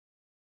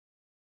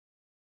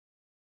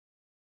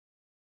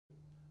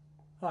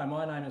Hi,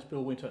 my name is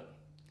Bill Winter.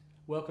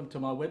 Welcome to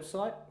my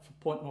website for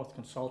Point North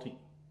Consulting.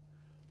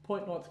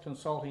 Point North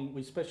Consulting,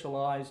 we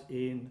specialise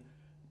in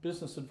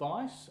business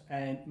advice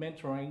and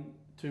mentoring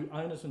to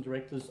owners and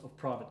directors of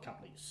private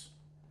companies.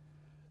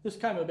 This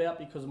came about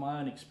because of my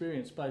own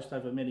experience based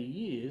over many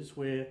years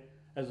where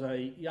as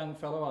a young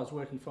fellow I was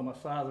working for my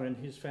father in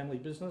his family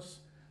business,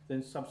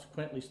 then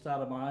subsequently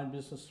started my own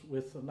business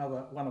with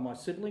one of my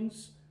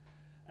siblings,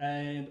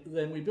 and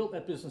then we built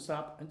that business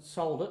up and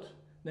sold it.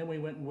 Then we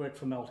went and worked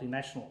for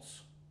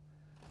multinationals.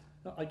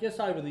 I guess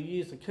over the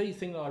years, the key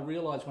thing that I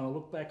realised when I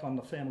look back on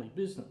the family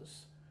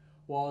business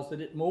was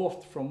that it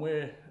morphed from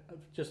where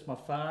just my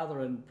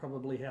father and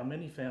probably how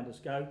many founders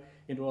go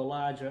into a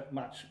larger,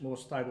 much more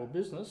stable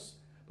business,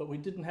 but we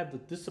didn't have the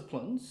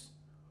disciplines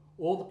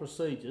or the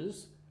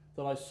procedures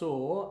that I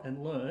saw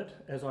and learnt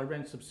as I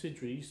ran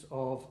subsidiaries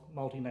of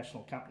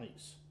multinational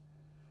companies.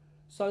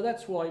 So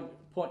that's why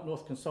Point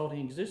North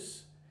Consulting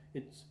exists.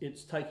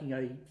 It's taking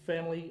a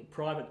family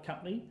private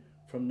company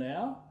from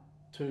now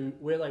to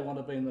where they want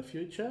to be in the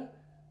future.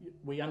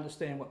 We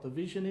understand what the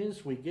vision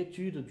is. We get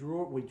you to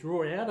we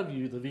draw out of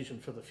you the vision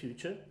for the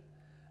future,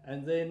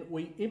 and then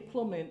we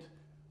implement,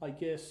 I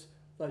guess,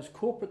 those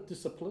corporate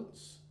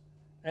disciplines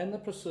and the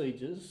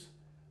procedures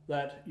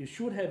that you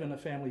should have in a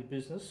family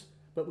business,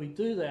 but we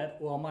do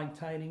that while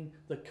maintaining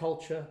the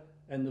culture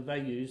and the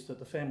values that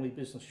the family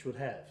business should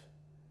have.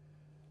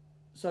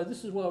 So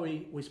this is why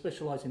we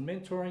specialise in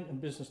mentoring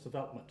and business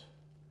development.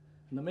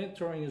 And the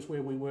mentoring is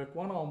where we work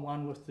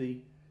one-on-one with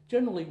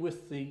generally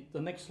with the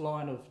next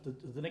line of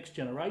the next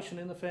generation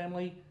in the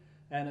family,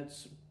 and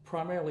it's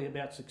primarily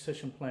about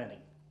succession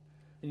planning.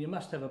 And you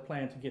must have a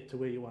plan to get to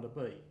where you want to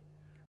be.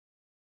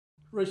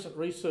 Recent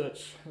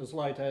research as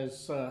late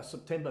as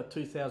September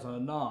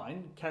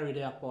 2009, carried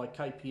out by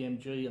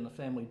KPMG and the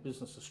Family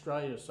Business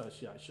Australia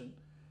Association,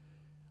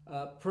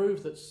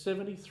 proved that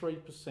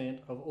 73%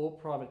 of all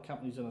private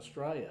companies in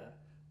Australia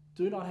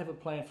do not have a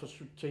plan for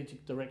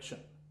strategic direction.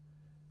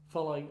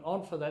 Following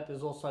on for that,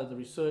 there's also the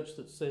research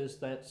that says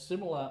that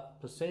similar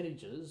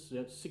percentages,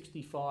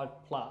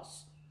 65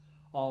 plus,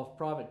 of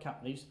private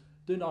companies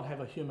do not have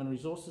a human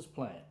resources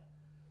plan.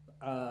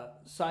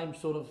 Same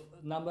sort of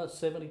number,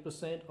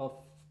 70%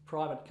 of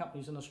private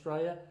companies in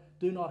Australia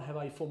do not have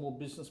a formal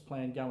business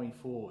plan going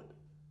forward.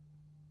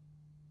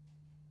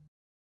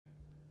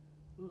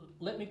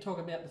 Let me talk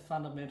about the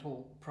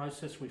fundamental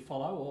process we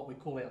follow, or what we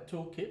call our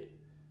toolkit,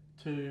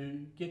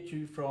 to get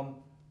you from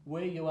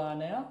where you are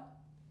now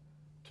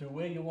to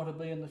where you want to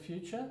be in the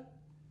future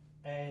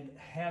and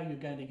how you're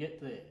going to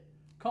get there.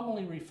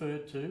 Commonly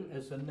referred to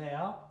as the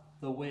now,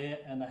 the where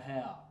and the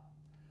how.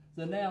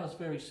 The now is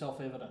very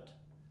self-evident.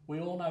 We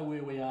all know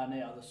where we are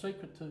now. The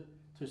secret to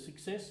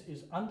success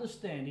is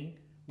understanding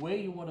where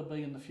you want to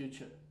be in the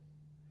future.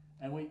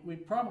 And we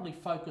primarily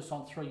focus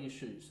on three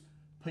issues: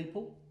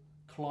 people,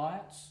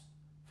 clients,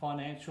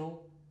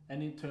 financial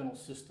and internal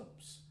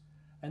systems.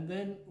 And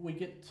then we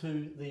get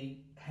to the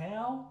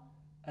how,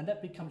 and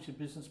that becomes your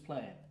business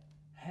plan.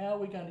 How are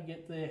we going to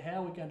get there?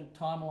 How are we going to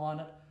timeline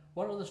it?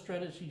 What are the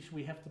strategies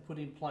we have to put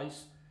in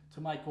place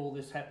to make all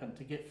this happen,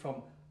 to get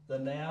from the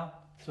now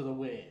to the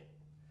where?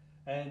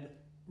 And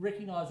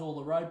recognise all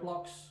the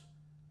roadblocks,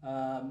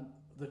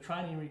 the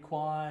training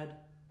required,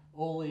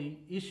 all the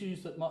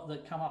issues that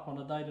come up on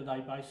a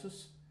day-to-day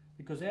basis,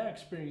 because our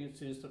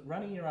experience is that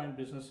running your own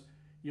business,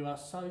 you are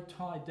so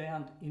tied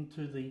down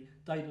into the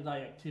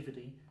day-to-day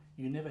activity,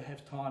 you never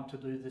have time to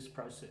do this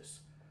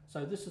process.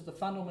 So this is the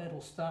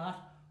fundamental start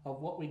of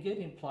what we get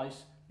in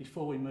place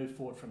before we move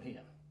forward from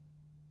here.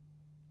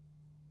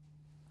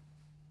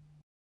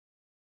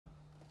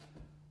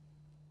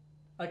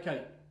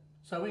 Okay,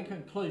 so in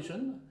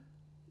conclusion,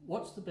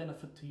 what's the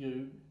benefit to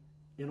you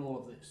in all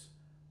of this?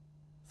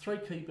 Three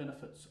key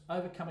benefits: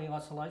 overcoming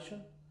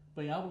isolation,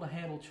 being able to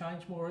handle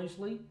change more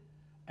easily,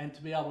 and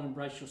to be able to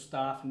embrace your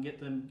staff and get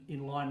them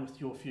in line with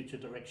your future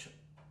direction.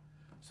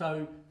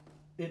 So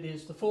it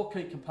is the four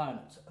key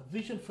components: a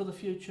vision for the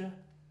future,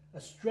 a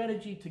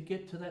strategy to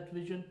get to that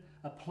vision,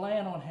 a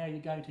plan on how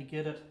you're going to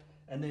get it,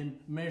 and then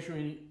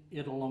measuring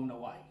it along the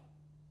way.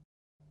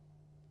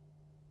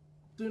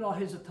 Do not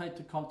hesitate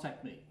to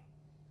contact me.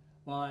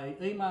 My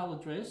email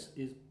address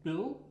is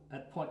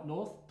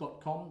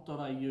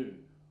bill@pointnorth.com.au,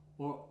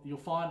 or you'll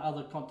find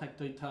other contact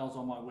details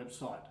on my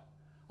website.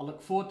 I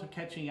look forward to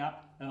catching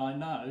up, and I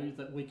know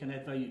that we can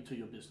add value to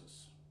your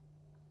business.